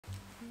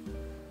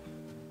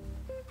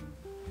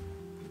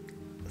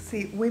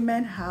See,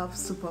 women have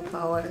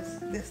superpowers.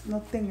 There's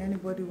nothing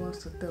anybody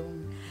wants to tell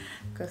me.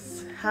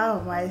 Because how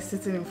am I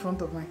sitting in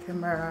front of my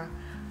camera,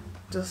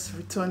 just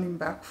returning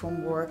back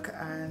from work,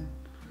 and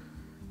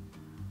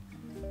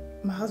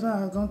my husband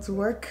has gone to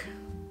work?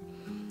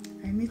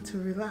 I need to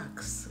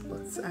relax,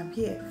 but I'm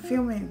here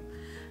filming.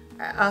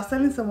 I was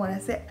telling someone, I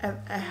said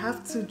I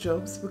have 2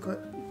 jobs, because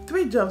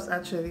 3 jobs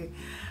actually,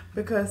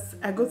 because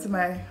I go to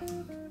my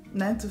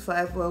 9 to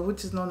 5, well,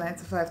 which is not 9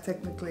 to 5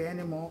 technically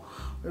anymore.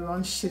 We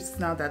run shifts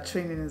now that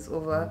training is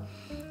over.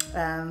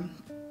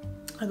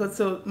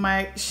 So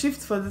my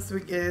shift for this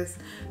week is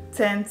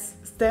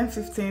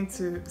 10:15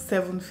 to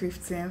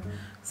 7:15.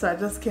 So I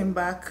just came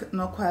back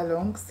not quite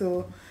long.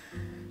 So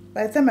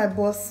by the time my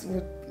boss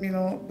would,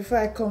 before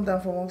I come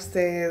down from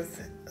upstairs,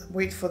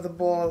 wait for the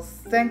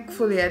boss.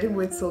 Thankfully, I didn't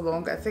wait so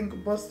long. I think the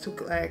boss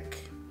took like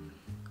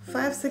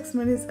 5-6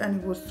 minutes,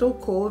 and it was so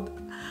cold.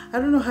 I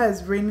don't know how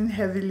it's raining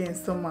heavily in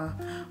summer.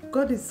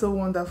 God is so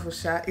wonderful,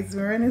 Sha. It's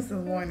been raining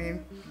since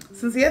morning,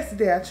 since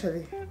yesterday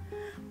actually.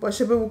 But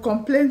Shebe will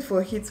complain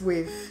for heat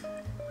wave.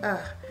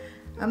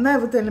 I'm not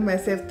even telling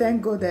myself,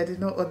 thank God I did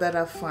not order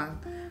that fan.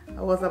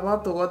 I was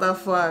about to order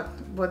fan,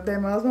 but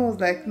then my husband was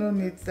like, no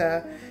need,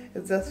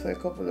 it's just for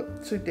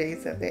 2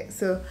 days a day.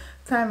 So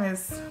time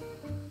is,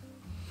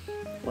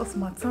 what's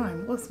my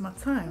time?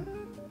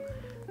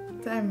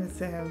 Time is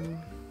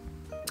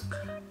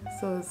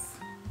so it's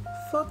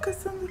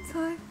focus on the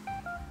time.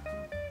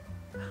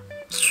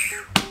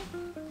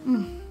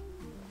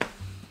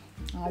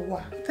 Oh,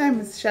 wow. Time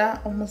is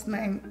almost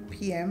 9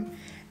 p.m.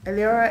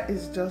 Eliora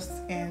is just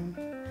in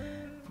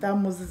that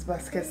Moses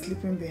basket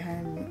sleeping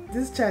behind me.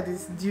 This child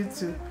is due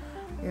to,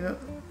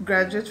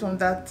 graduate from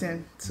that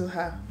thing to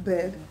her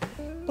bed.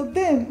 But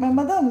then my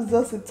madam is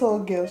just a tall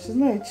girl. She's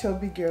not a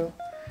chubby girl.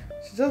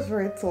 She's just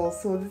very tall.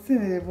 So the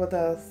thing is about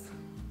us.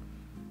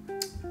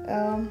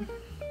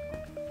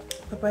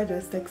 Papa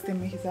just texting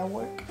me. He's at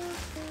work.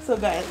 So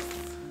guys,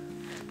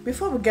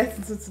 before we get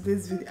into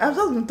today's video, I've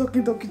just been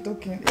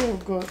talking. Oh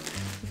God.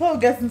 Before we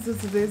get into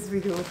today's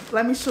video,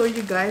 let me show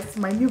you guys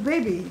my new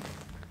baby.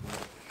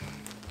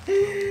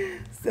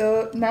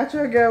 So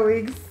Natural Girl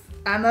Wigs,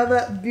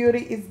 another beauty,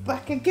 is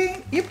back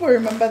again. You probably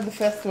remember the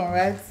first one,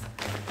 right?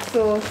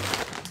 So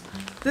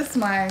this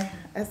I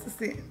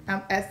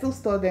still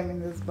store them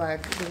in this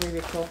bag, the way they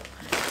call.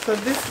 So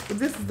this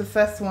is the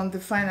first one, the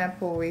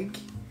pineapple wig.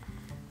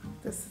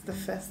 This is the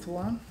first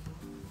one.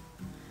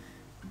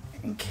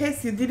 In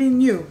case you didn't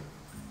know,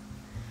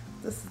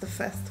 this is the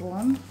first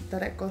one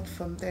that I got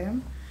from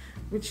them,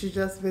 which you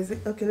just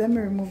basically, okay, let me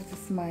remove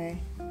this, my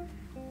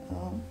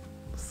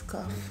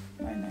scarf,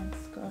 my nice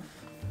scarf.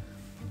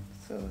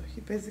 So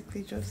you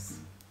basically just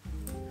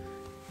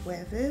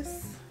wear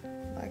this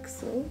like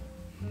so.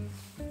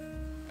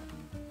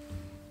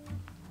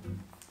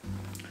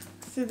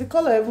 See, the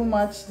color even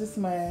match this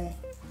my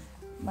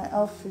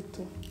outfit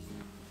too.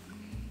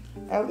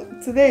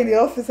 Today in the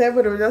office,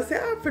 everybody would just say,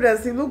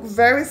 Prudence, you look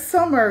very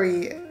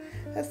summery.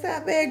 I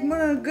said, I beg,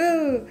 man,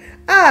 go.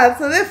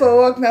 Today for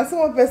work, now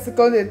someone person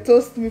come and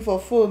toast me for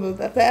phone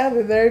that I have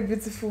a very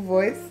beautiful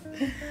voice.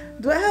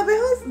 Do I have a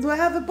husband? Do I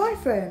have a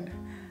boyfriend?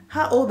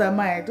 How old am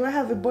I? Do I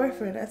have a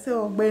boyfriend? I said,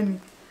 oh, Benny.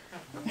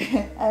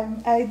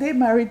 I did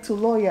married to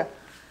lawyer.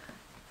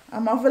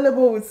 I'm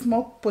available with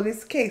small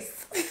police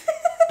case.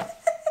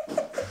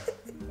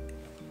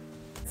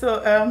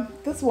 So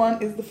this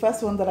one is the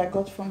first one that I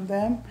got from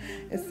them.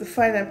 It's the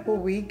pineapple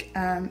wig,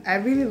 and I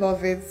really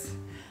love it.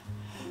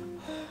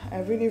 I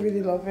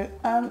really love it.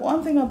 And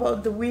one thing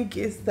about the wig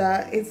is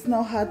that it's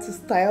not hard to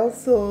style,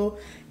 so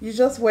you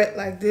just wear it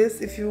like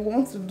this. If you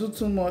want to do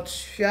too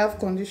much, if you have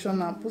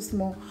conditioner, put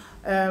small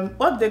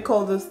what they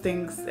call those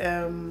things,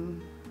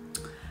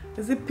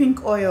 is it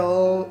pink oil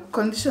or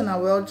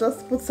conditioner? Well,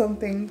 just put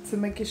something to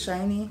make it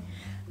shiny,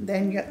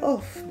 then you're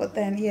off. But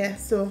then yeah,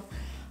 so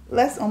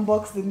let's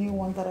unbox the new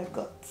one that I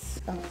got.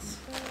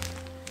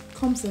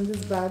 Comes in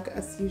this bag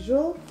as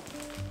usual.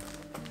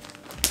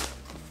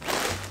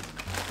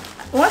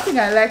 One thing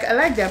I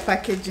like their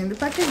packaging. The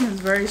packaging is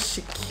very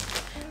chic,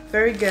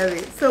 very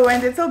girly. So when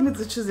they told me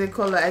to choose a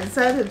color, I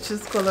decided to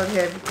choose colored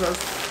hair because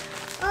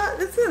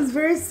this thing is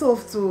very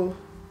soft too.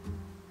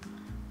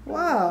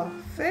 Wow,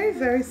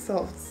 very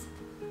soft.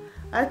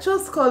 I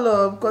chose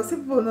color because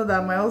people know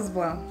that my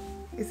husband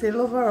is a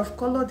lover of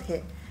colored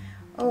hair.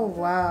 Oh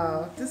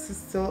wow, this is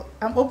so,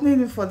 I'm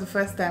opening it for the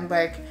first time.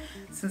 Like,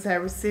 since I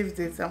received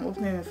it, I'm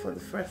opening it for the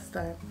first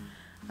time,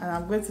 and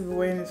I'm going to be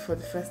wearing it for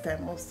the first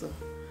time also.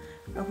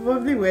 I'll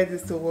probably wear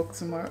this to work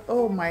tomorrow.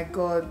 Oh my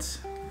God,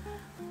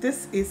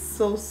 this is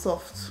so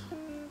soft.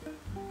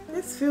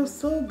 This feels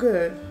so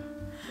good.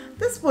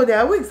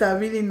 Their wigs are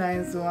really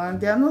nice though, and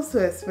they are not so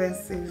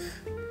expensive.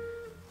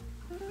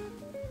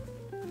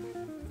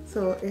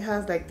 So it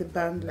has like the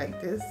band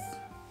like this.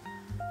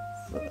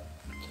 So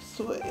just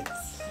wear it.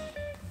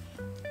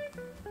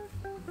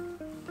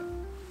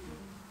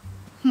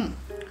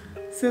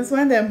 Since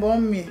when they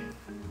born me,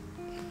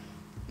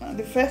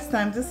 the first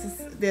time,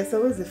 there's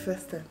always the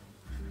first time.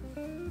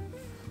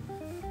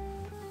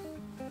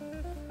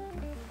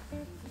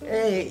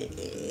 Hey,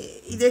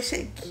 they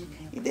shake,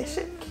 they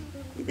shake,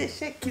 they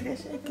shake, they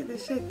shake, they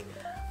shake.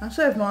 I'm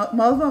sure if my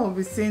husband will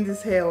be seeing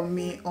this hair on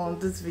me on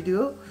this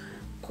video,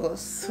 because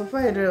so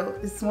far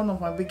it's one of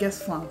my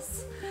biggest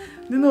fans.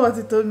 You know what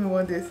he told me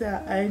one day? He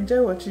said, I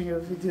enjoy watching your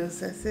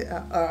videos. I said,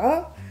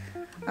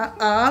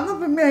 not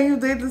be me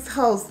and you in this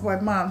house, my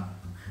man.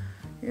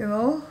 You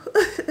know?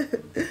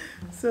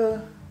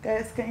 So,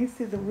 guys, can you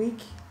see the wig?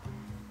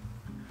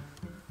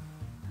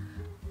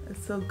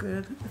 It's so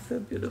good. It's so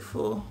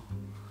beautiful.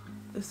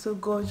 It's so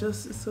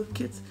gorgeous. It's so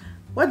cute.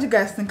 What do you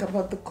guys think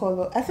about the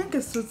color? I think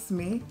it suits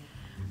me.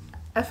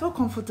 I feel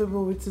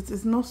comfortable with it.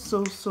 It's not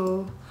so.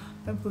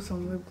 Let me put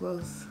some lip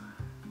gloss.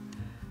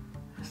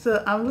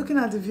 So I'm looking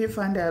at the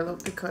viewfinder a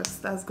lot because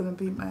that's gonna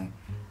be my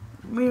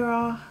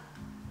mirror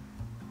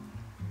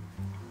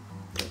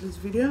for this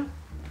video.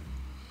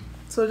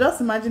 So just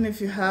imagine if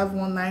you have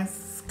one nice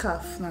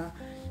scarf now,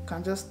 you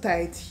can just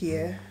tie it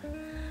here,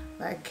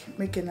 like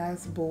make a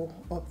nice bow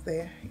up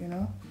there, you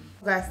know.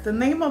 Guys, the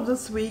name of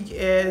this wig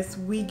is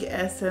Wig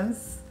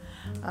Essence.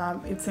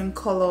 It's in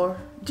color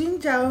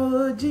ginger,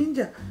 oh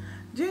ginger,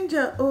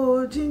 ginger,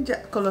 oh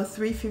ginger, color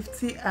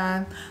 350,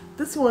 and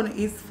this one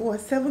is for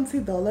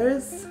 $70.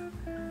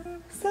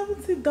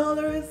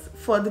 $70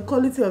 for the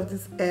quality of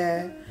this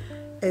hair.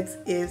 It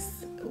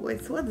is,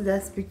 wait, what did I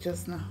speak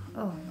just now?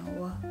 Oh no,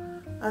 what?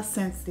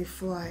 Accents they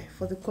fly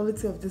for the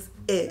quality of this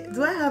hair.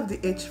 Do I have the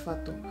H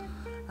photo?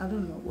 I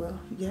don't know. Well,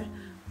 yeah.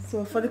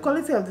 So for the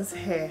quality of this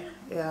hair,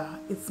 yeah,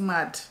 it's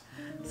mad.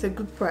 It's a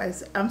good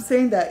price. I'm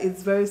saying that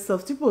it's very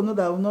soft. People know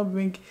that I will not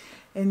bring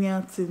any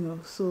antenna.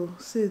 So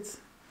see it,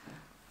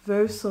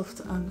 very soft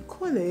and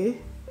cool.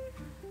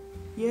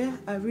 Yeah,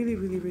 I really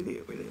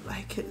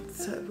like it.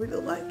 I really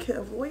like it.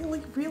 I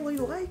really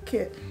like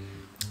it.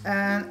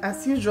 And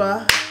as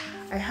usual,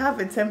 I have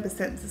a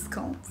 10%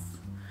 discount.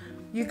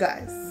 You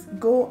guys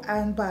go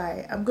and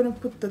buy. I'm gonna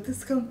put the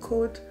discount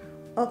code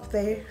up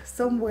there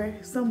somewhere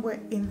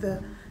in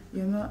the,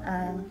 you know,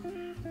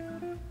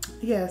 and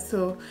yeah,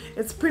 so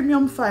it's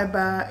premium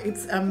fiber,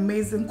 it's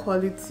amazing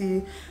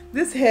quality.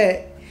 This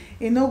hair,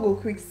 it no go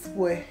quick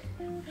spoil.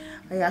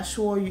 I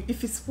assure you,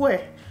 if it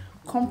spoil,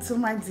 come to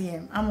my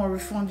DM. I'm gonna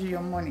refund you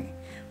your money.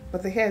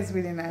 But the hair is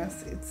really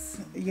nice. It's,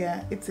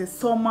 yeah, it's a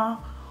summer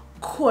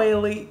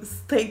coily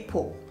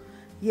staple.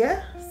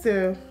 Yeah,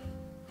 so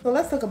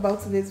let's talk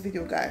about today's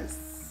video,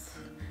 guys.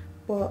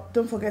 But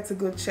don't forget to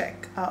go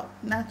check out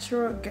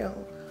Natural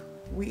Girl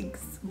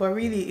wigs. But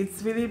really,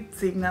 it's really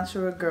Team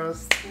Natural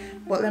Girls.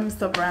 But let me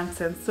stop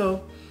ranting.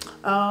 So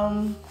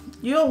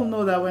you all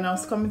know that when I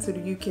was coming to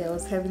the UK, I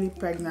was heavily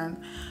pregnant.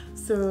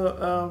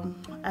 So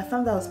I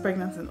found out I was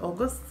pregnant in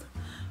August.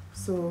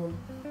 So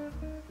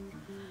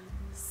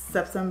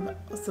September,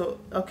 so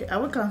okay, I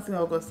will count in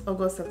August,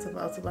 September,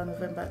 October,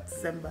 November,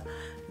 December,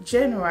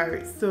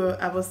 January. So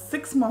I was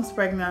 6 months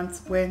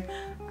pregnant when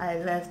I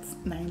left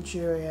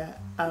Nigeria.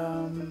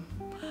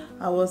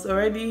 I was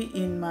already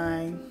in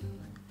my,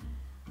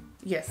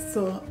 yes,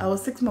 so I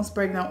was 6 months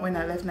pregnant when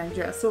I left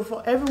Nigeria. So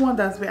for everyone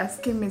that's been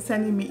asking me,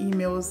 sending me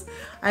emails,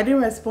 I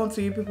didn't respond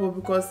to you people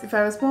because if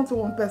I respond to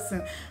one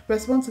person,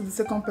 respond to the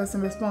second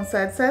person, respond.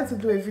 So I decided to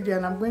do a video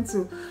and I'm going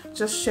to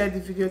just share the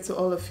video to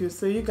all of you.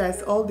 So you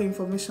guys, all the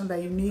information that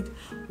you need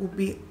will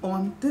be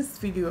on this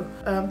video.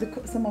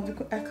 Some of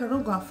the, I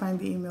cannot go and find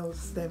the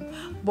emails then,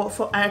 but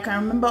I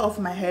can remember off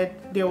my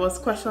head, there was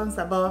questions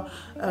about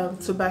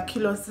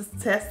tuberculosis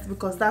test,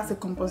 because that's a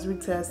compulsory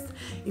test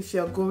if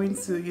you're going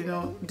to, you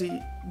know,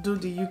 do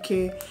the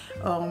UK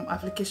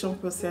application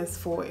process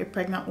for a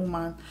pregnant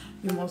woman.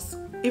 You must,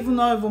 even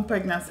not even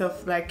pregnant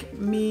self, like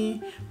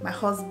me, my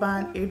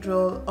husband,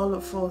 Adriel, all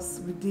of us,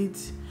 we did,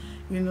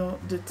 you know,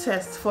 the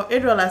test. For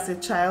Adriel as a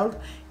child,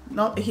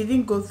 no, he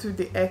didn't go through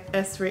the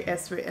x-ray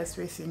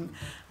thing.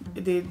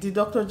 The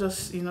doctor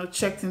just, you know,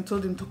 checked and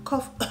told him to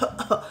cough.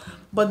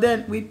 But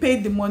then we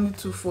paid the money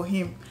too for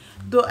him,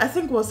 though I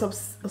think it was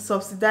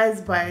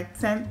subsidized by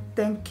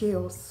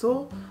 10k or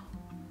so.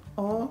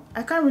 Or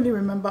I can't really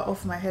remember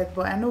off my head,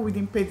 but I know we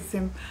didn't pay the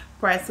same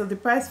price. So the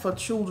price for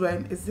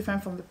children is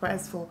different from the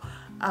price for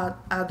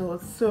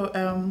adults. So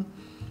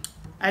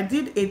I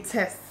did a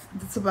test,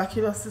 the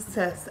tuberculosis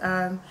test,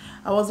 and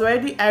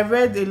I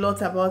read a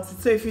lot about it.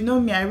 So if you know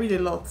me, I read a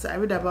lot. I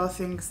read about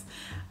things.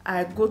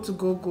 I go to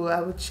Google,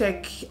 I will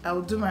check, I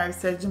will do my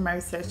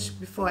research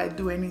before I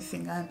do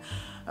anything. And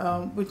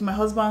with my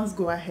husband's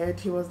go ahead,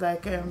 he was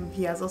like,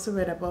 he has also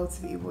read about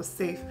it, it was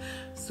safe.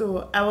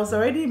 So I was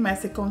already in my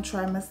second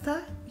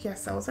trimester.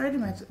 Yes, I was already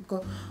in my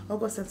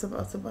August, September,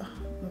 October,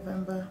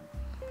 November,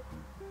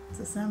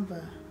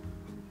 December.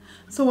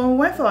 So when we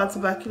went for our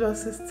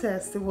tuberculosis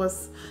test, it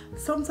was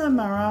sometime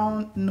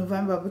around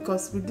November,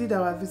 because we did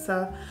our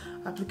visa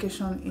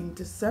application in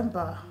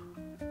December,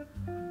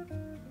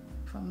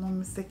 if I'm not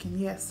mistaken.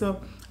 Yes,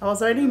 so I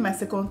was already in my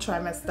second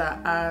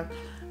trimester, and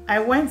I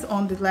went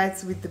on the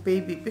lights with the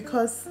baby,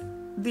 because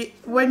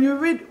when you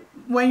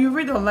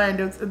read online,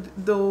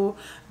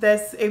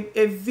 there's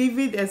a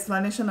vivid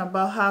explanation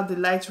about how the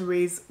light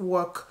rays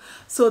work.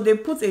 So they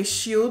put a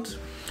shield,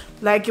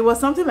 like it was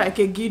something like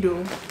a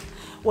guido,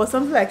 was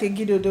something like a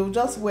gido. They'll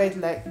just wear it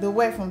like, they'll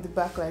wear it from the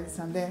back like this,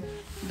 and then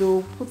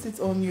they'll put it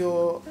on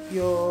your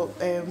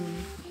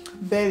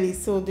belly.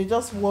 So they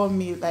just wore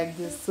me like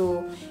this,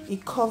 so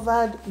it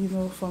covered, you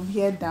know, from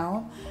here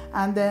down,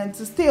 and then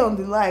to stay on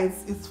the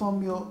lights, it's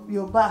from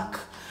your back,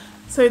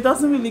 so it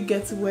doesn't really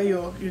get to where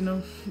your, you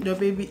know, your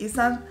baby is.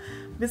 And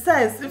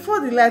besides, before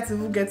the lights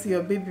even get to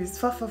your baby, it's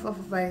far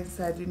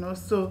inside, you know.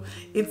 So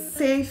it's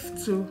safe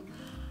to,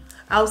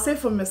 I'll say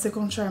from your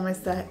second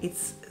trimester,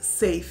 it's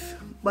safe.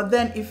 But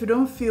then if you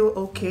don't feel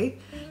okay,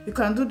 you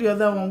can do the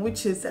other one,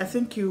 which is, I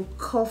think you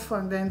cough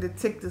and then they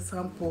take the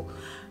sample.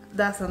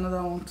 That's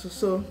another one too.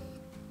 So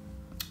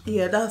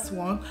yeah, that's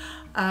one.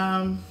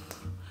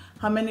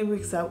 How many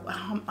weeks how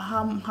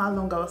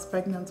long I was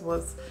pregnant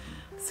was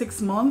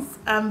 6 months.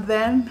 And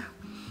then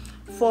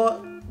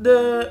for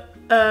the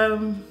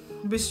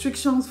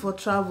restrictions for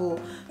travel,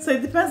 so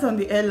it depends on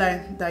the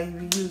airline that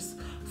you use.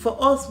 For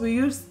us, we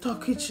used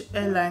Turkish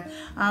airline,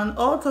 and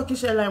all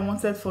Turkish airline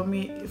wanted from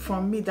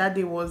me that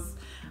day was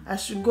I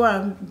should go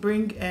and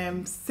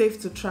bring safe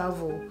to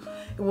travel.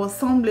 It was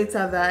some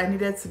later that I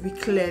needed to be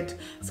cleared,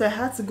 so I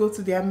had to go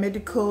to their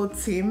medical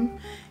team.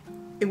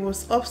 It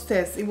was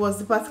upstairs. It was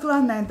the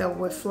particular night that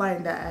we were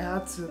flying that I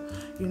had to,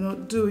 you know,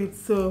 do it.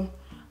 So,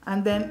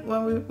 and then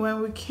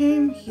when we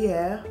came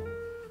here,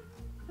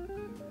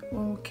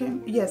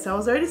 yes, I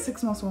was already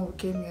 6 months when we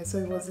came here. So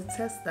it was a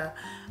test that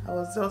I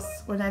was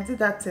just, when I did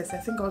that test, I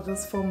think I was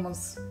just 4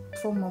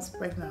 months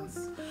pregnant.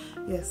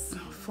 Yes,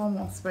 4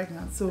 months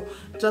pregnant. So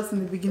just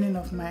in the beginning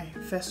of my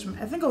first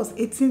trimester, I think I was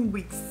 18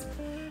 weeks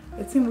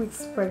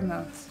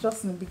pregnant,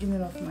 just in the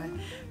beginning of my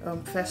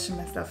first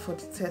trimester for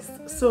the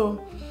test.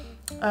 So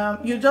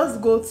you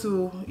just go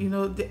to, you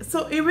know,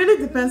 so it really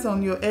depends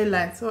on your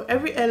airline. So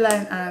every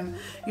airline and,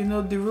 you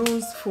know, the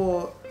rules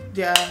for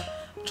their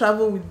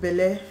travel with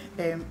Bele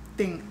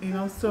thing, you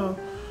know. So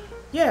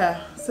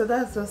yeah, so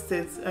that's just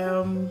it.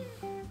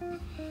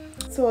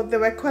 So there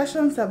were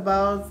questions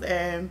about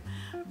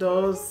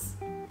does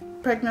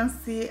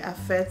pregnancy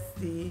affect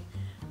the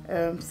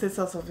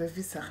status of a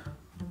visa?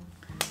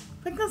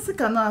 Pregnancy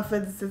cannot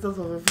affect the status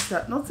of a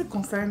visa. Nothing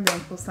concerning them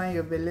concern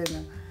your belly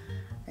now.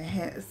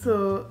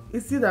 So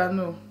it's either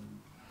no.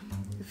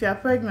 If you are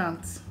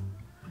pregnant,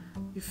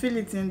 you feel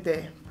it in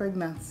there,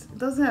 pregnant, it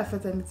doesn't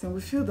affect anything.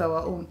 We feel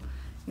our own.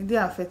 It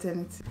didn't affect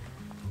anything.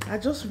 I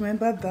just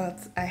remember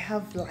that I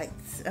have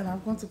lights and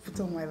I'm going to put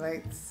on my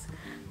lights.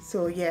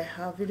 So yeah,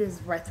 our video is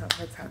brighter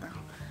now.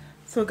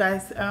 So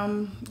guys,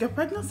 your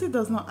pregnancy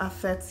does not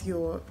affect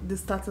the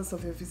status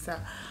of your visa.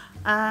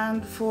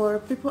 And for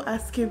people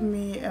asking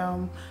me,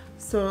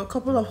 so a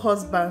couple of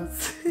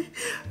husbands,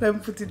 let me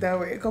put it that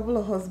way, a couple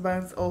of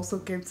husbands also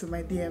came to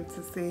my DM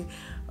to say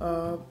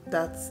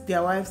that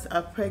their wives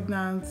are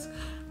pregnant.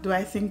 Do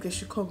I think they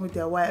should come with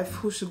their wife?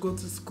 Who should go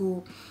to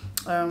school?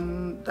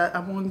 That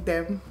among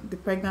them, the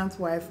pregnant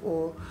wife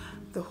or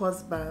the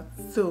husband?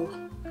 So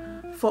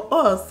for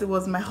us, it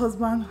was my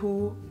husband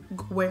who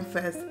went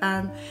first,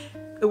 and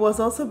it was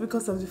also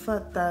because of the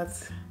fact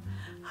that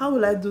how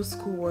will I do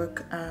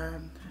schoolwork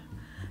and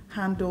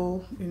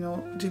handle, you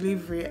know,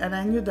 delivery? And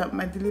I knew that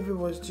my delivery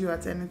was due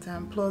at any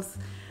time. Plus,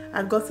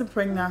 I'd gotten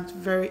pregnant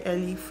very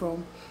early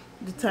from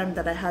the time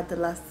that I had the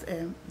last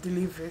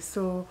delivery,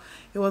 so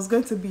it was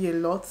going to be a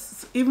lot.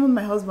 Even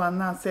my husband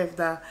now said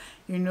that,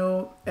 you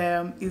know,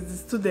 is the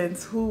student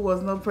who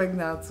was not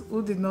pregnant,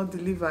 who did not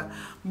deliver,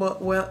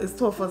 but well, it's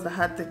two of us that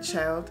had the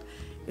child.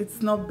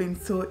 It's not been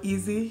so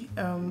easy.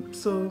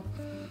 So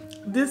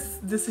this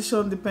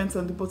decision depends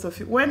on the both of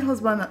you. When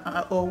husband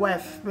or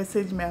wife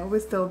message me, I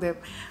always tell them,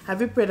 have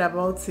you prayed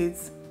about it?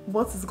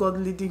 What is God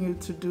leading you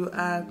to do?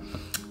 And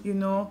you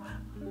know,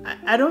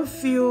 I don't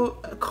feel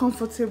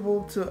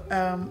comfortable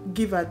to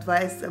give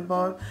advice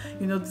about,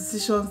 you know,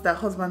 decisions that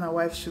husband and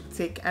wife should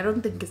take. I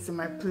don't think it's in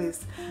my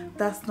place.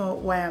 That's not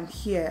why I'm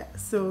here.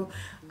 So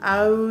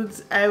I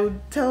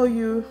would tell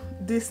you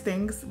these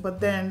things, but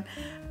then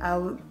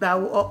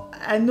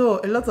I know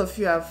a lot of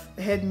you have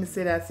heard me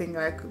say that thing,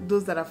 like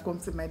those that have come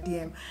to my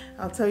DM.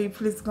 I'll tell you,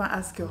 please go and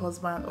ask your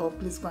husband, or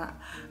please go and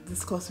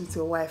discuss with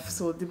your wife.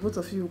 So the both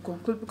of you will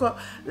conclude, because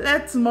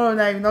let tomorrow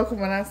night you not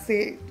come and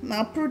say,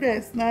 now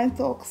Prudence, now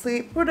talk,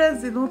 say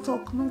Prudence did not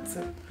talk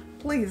nothing.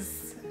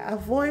 Please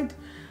avoid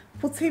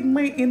putting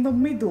me in the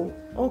middle.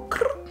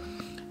 Okay.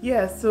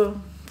 Yeah, so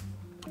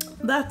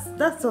that's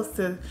just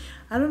it.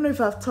 I don't know if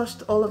I've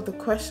touched all of the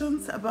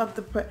questions about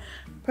the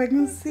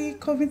pregnancy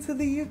coming to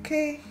the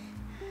UK.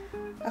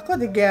 I call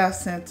the girl I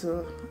sent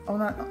to.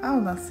 I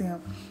don't know see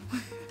him.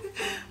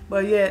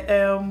 But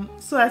yeah,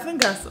 so I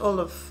think that's all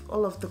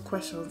of the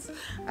questions.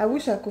 I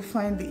wish I could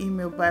find the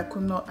email, but I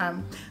could not.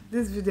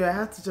 This video I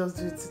had to just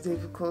do it today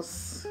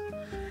because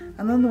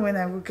I don't know when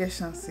I will get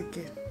chance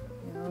again.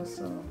 You know,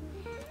 so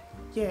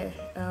yeah,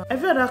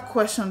 every other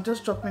question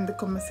just drop in the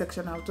comment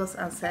section. I'll just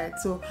answer it.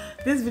 So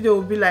this video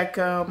will be like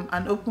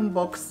an open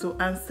box to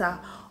answer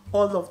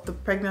all of the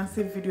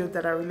pregnancy videos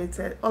that are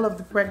related, all of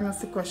the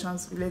pregnancy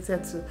questions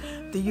related to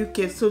the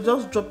UK. So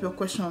just drop your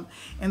question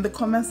in the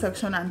comment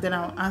section and then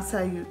I'll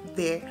answer you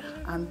there,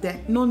 and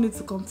then no need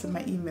to come to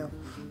my email.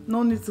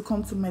 no need to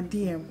come to my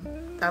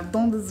DM. I've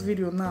done this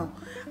video now.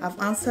 I've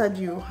answered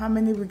you how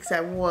many weeks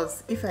I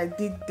was, if I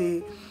did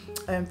the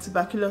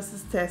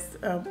tuberculosis test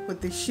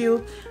with the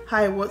shield,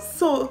 how it was.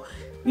 So,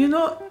 you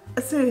know,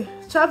 see,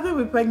 traveling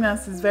with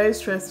pregnancy is very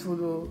stressful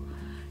though.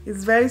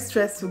 It's very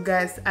stressful,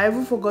 guys. I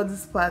even forgot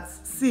this part.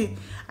 See,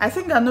 I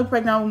think that no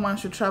pregnant woman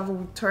should travel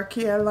with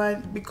Turkey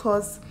Airlines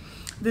because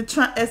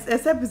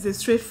except it's a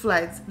straight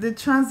flight, the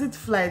transit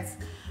flights,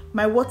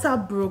 my water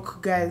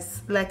broke,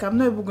 guys. Like, I'm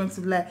not even going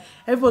to lie.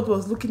 Everybody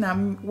was looking at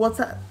me.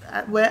 Water,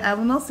 well, I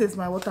will not say it's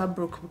my water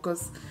broke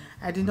because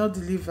I did not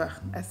deliver.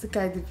 I still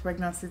carried the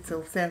pregnancy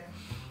till 10.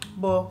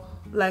 But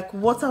like,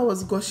 water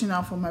was gushing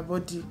out from my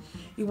body.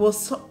 It was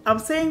so, I'm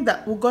saying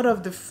that we got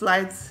off the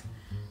flight.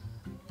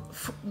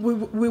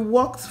 We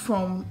walked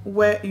from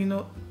where, you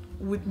know,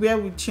 where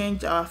we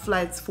changed our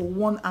flights for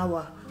 1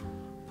 hour,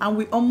 and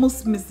we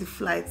almost missed the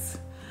flights.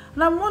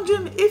 And I'm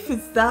wondering, if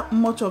it's that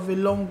much of a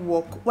long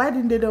walk, why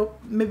didn't they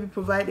maybe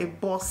provide a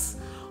bus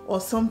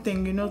or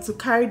something, you know, to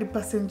carry the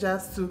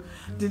passengers to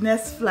the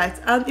next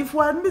flight? And if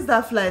we had missed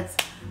that flight,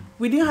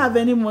 we didn't have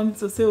any money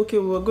to say, okay,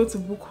 we were going to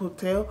book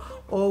hotel,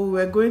 or we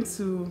were going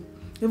to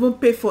even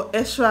pay for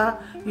extra,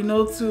 you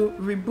know, to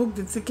rebook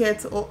the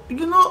ticket, or,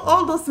 you know,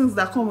 all those things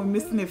that come with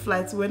missing a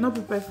flight. We're not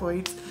prepared for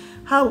it.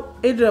 How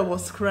Adrian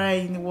was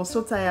crying, he was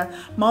so tired.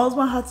 My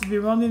husband had to be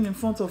running in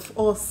front of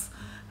us.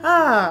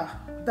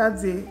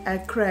 That day I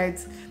cried.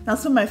 Now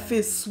so my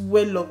face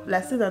swelled up,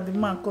 like say that the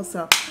man cursed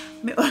her.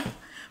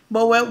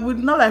 But we're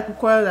not like we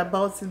quarreled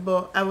about it,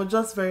 but I was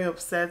just very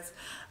upset.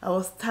 I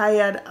was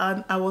tired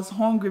and I was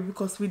hungry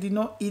because we did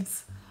not eat.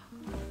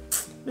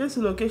 This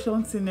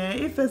location thing,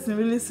 if person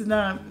really sit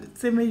down and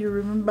tell me you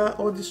remember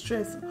all the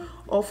stress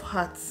of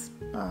hearts.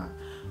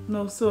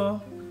 No,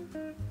 so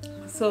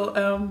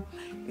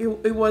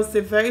it was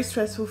a very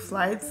stressful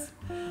flight.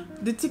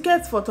 The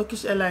tickets for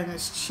Turkish Airlines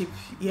is cheap,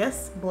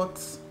 yes, but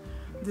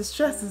the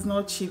stress is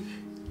not cheap.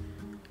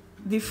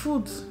 The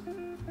food,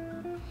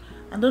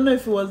 I don't know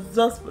if it was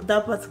just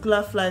that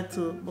particular flight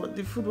too, but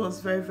the food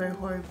was very, very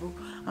horrible.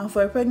 And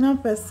for a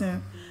pregnant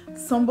person,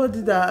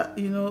 somebody that,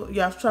 you know,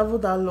 you have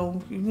traveled that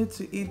long, you need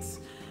to eat,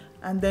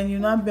 and then you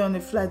not be on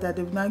a flight that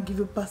they will not give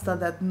you pasta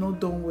that no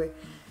done well.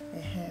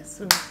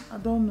 So I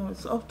don't know,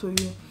 it's up to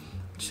you.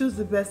 Choose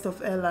the best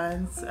of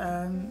airlines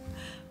and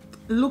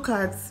look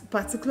at,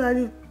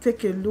 particularly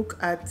take a look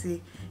at the,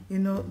 you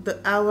know,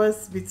 the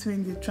hours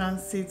between the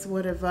transits,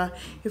 whatever.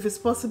 If it's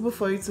possible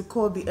for you to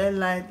call the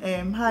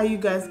airline, how are you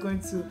guys going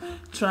to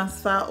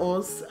transfer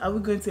us? Are we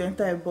going to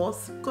enter a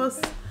bus?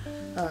 Because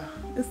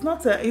it's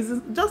not it's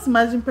just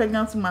imagine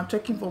pregnant woman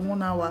trekking for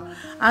 1 hour,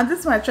 and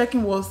this my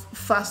trekking was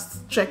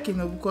fast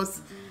trekking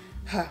because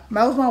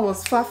my husband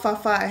was far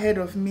ahead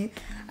of me.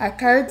 I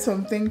carried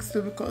some things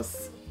too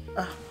because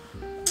oh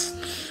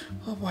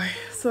boy.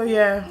 So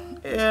yeah,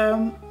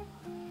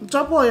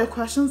 drop all your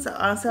questions.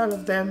 I'll answer all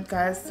of them,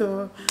 guys.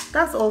 So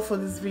that's all for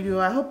this video.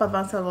 I hope I've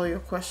answered all your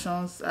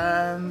questions,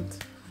 and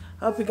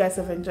I hope you guys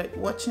have enjoyed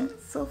watching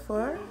so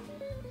far.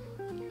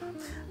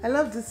 I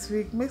love this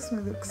wig, makes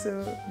me look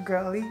so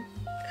girly.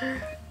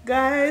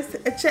 Guys,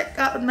 check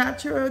out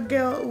Natural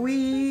Girl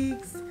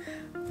Wigs.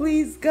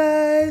 Please,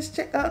 guys,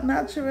 check out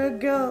Natural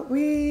Girl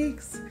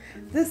Wigs.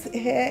 This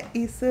hair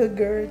is so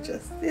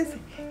gorgeous. This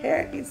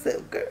hair is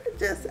so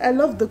gorgeous. I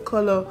love the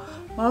color.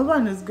 My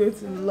husband is going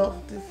to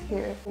love this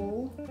hair.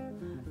 Oh,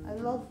 I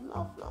love it.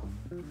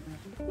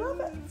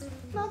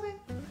 Love it.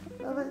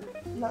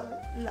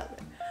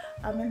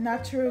 I'm a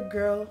natural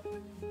girl.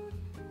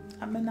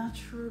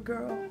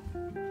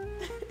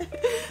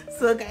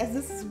 So guys,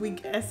 this is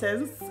wig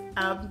essence.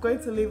 I'm going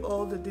to leave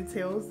all the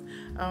details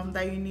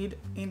that you need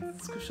in the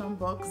description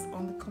box,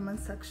 on the comment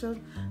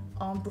section,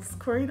 on the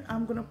screen.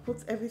 I'm gonna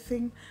put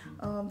everything,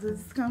 the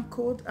discount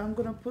code I'm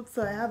gonna put,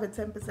 so I have a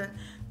 10%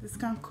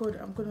 discount code.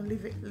 I'm gonna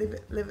leave it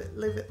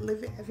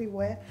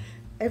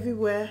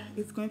everywhere.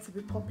 It's going to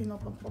be popping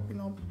up and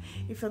popping up.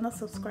 If you're not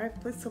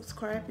subscribed, please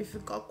subscribe. If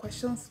you've got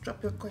questions,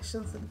 drop your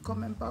questions in the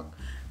comment box,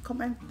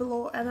 comment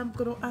below, and I'm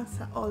gonna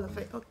answer all of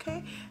it.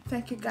 Okay,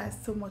 thank you guys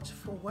so much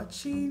for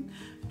watching.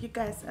 You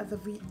guys are the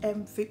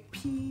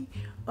MVP.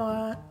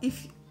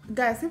 If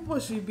guys, people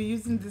should be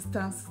using this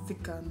tongue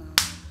sticker now.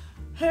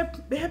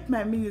 Help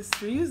my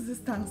ministry, use this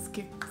tongue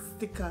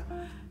sticker.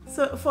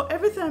 So for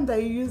every time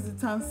that you use the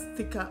tongue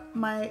sticker,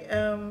 my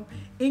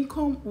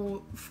income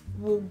will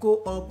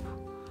go up.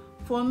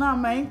 For now,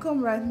 my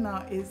income right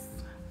now is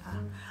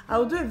I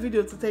will do a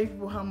video to tell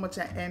people how much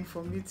I earn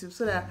from YouTube,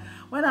 so that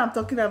when I'm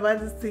talking about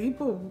this thing,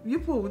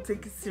 people will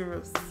take it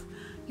serious.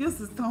 Use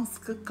the tongue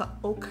sticker,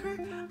 okay?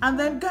 And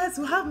then guys,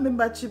 we have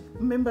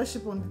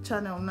membership on the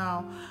channel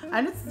now.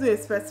 I need to do a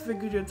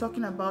specific video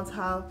talking about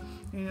how,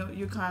 you know,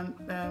 you can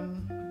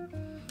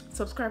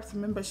subscribe to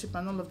membership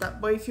and all of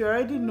that. But if you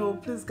already know,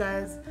 please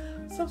guys,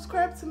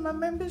 subscribe to my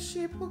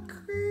membership,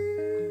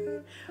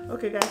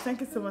 okay guys,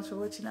 thank you so much for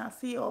watching. I'll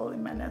see you all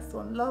in my next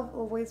one. Love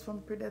always from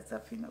Prudence,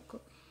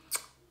 Apinoko.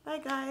 Bye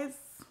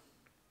guys.